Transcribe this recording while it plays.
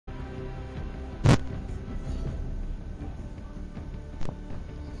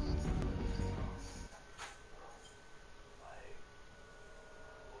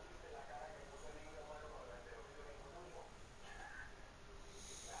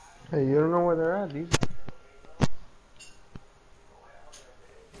Hey, you don't know where they're at, these.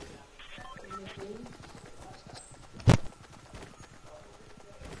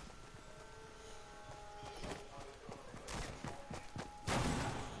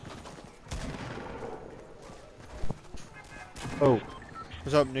 Oh,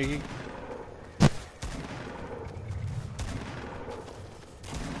 What's up, Nicky?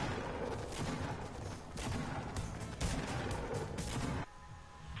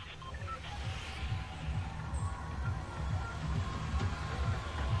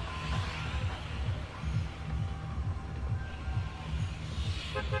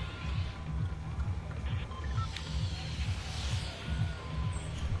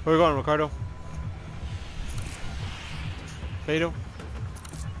 Where you going, Ricardo? Fado?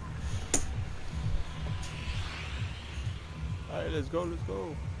 Alright, let's go, let's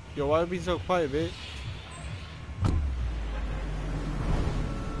go. Yo, why be so quiet, bitch?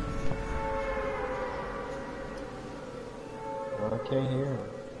 I can't hear him.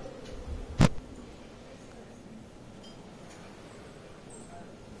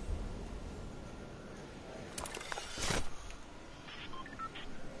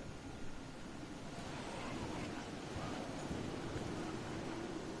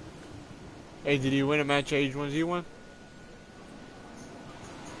 Hey, did you win a match at H1Z1?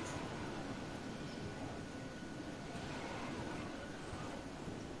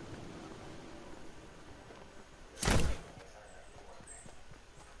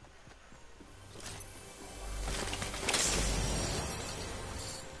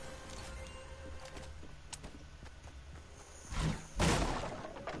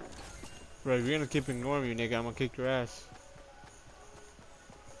 Bro, if you're gonna keep ignoring me, nigga, I'm gonna kick your ass.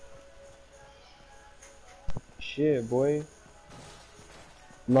 Shit, boy.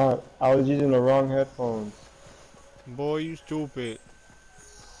 I was using the wrong headphones. Boy, you stupid.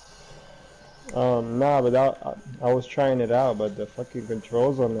 Nah, but I was trying it out, but the fucking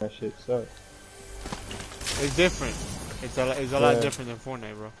controls on that shit suck. It's different. It's a lot Yeah. different than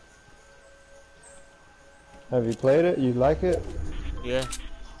Fortnite, bro. Have you played it? You like it? Yeah.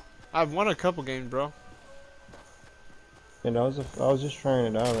 I've won a couple games, bro. And I was just trying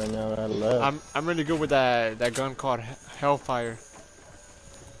it out right now. I left. I'm really good with that gun called Hellfire.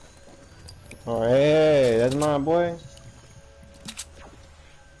 Oh, hey, that's my boy.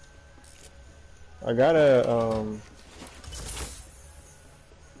 I got a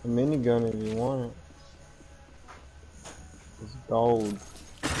minigun if you want it. It's gold.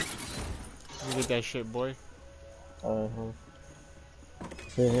 You get that shit, boy. Uh-huh.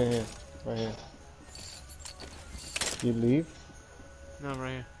 Here. Right here. You leave? No, I'm right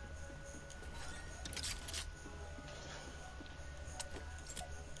here.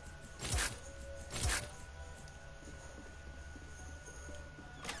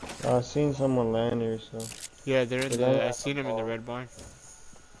 I seen someone land here, so. Yeah, they're in They landed the. I at the seen them in the bar. red barn.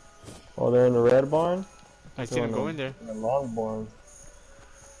 Oh, they're in the red barn? I I seen thought them go in there. in the long barn.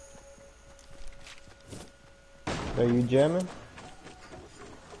 Are you jamming?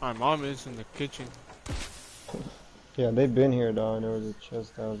 My mom is in the kitchen. Yeah, they've been here, dog. There was a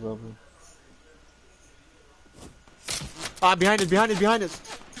chest that was open. Ah, behind us, behind us, behind us.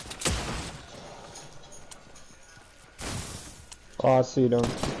 Oh, I see them.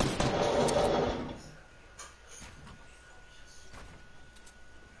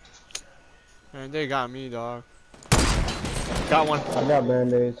 Man, they got me, dog. Got one. I got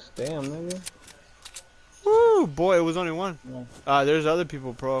band-aids. Damn, nigga. Woo, boy, it was only one. Yeah. There's other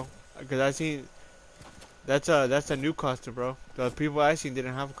people, bro. Cause I seen that's a new costume, bro. The people I seen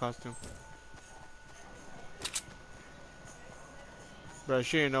didn't have a costume. Bro,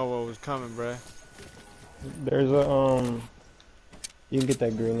 she didn't know what was coming, bro. There's a, you can get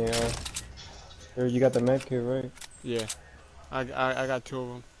that green arrow. There, you got the med kit, right? Yeah, I got two of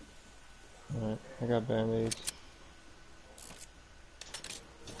them. Alright, I got band-aids.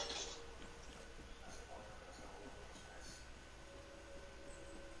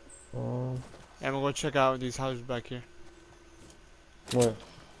 And I'm gonna go check out these houses back here. Where?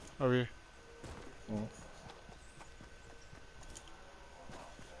 Over here. Oh.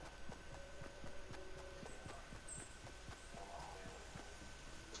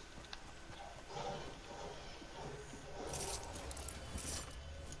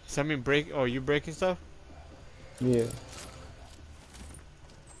 Send me break. Oh, you breaking stuff? Yeah.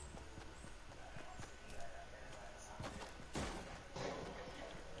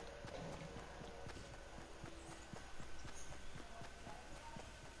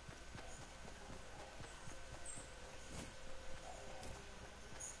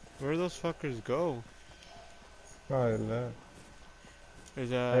 Where those fuckers go? Probably left. There's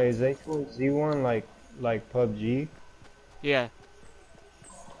Hey, is H1Z1 like PUBG? yeah.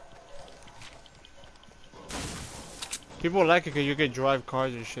 People like it because you can drive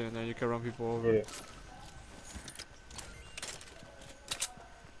cars and shit, and then you can run people over. Yeah.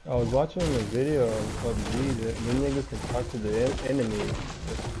 I was watching a video on PUBG that the niggas can talk to the enemies.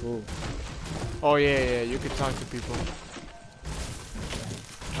 That's cool. Oh yeah, yeah, you can talk to people.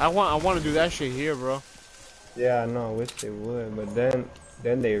 I want to do that shit here, bro. Yeah, I know. I wish they would, but then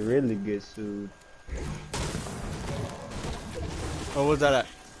they really get sued. What was that at?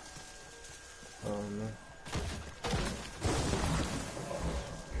 Oh no.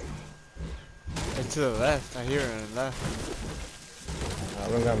 It's to the left. I hear it on the left. I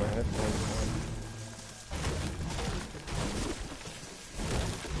don't got my headphones on.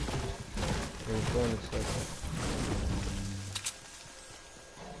 Wait, go in a second.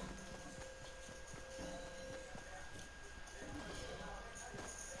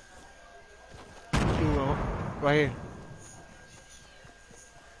 Right here.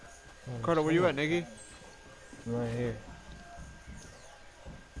 Oh, Carter, where you at, nigga? I'm right here.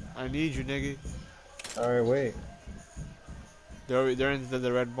 I need you, nigga. Alright, wait. They're in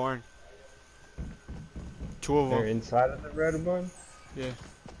the red barn. Two of They're them. inside of the red one? Yeah.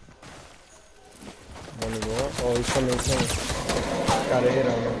 Wanna go up? Oh, he's coming, he's coming. Gotta hit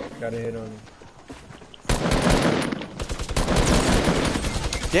on him. Gotta hit on him.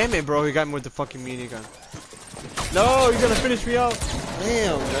 Damn it, bro. He got me with the fucking minigun. No, you're gonna finish me out.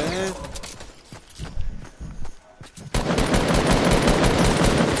 Damn, man.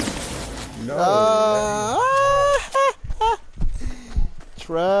 No.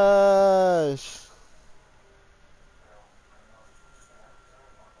 Trash.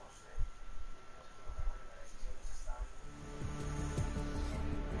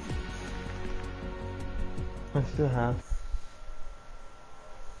 I still have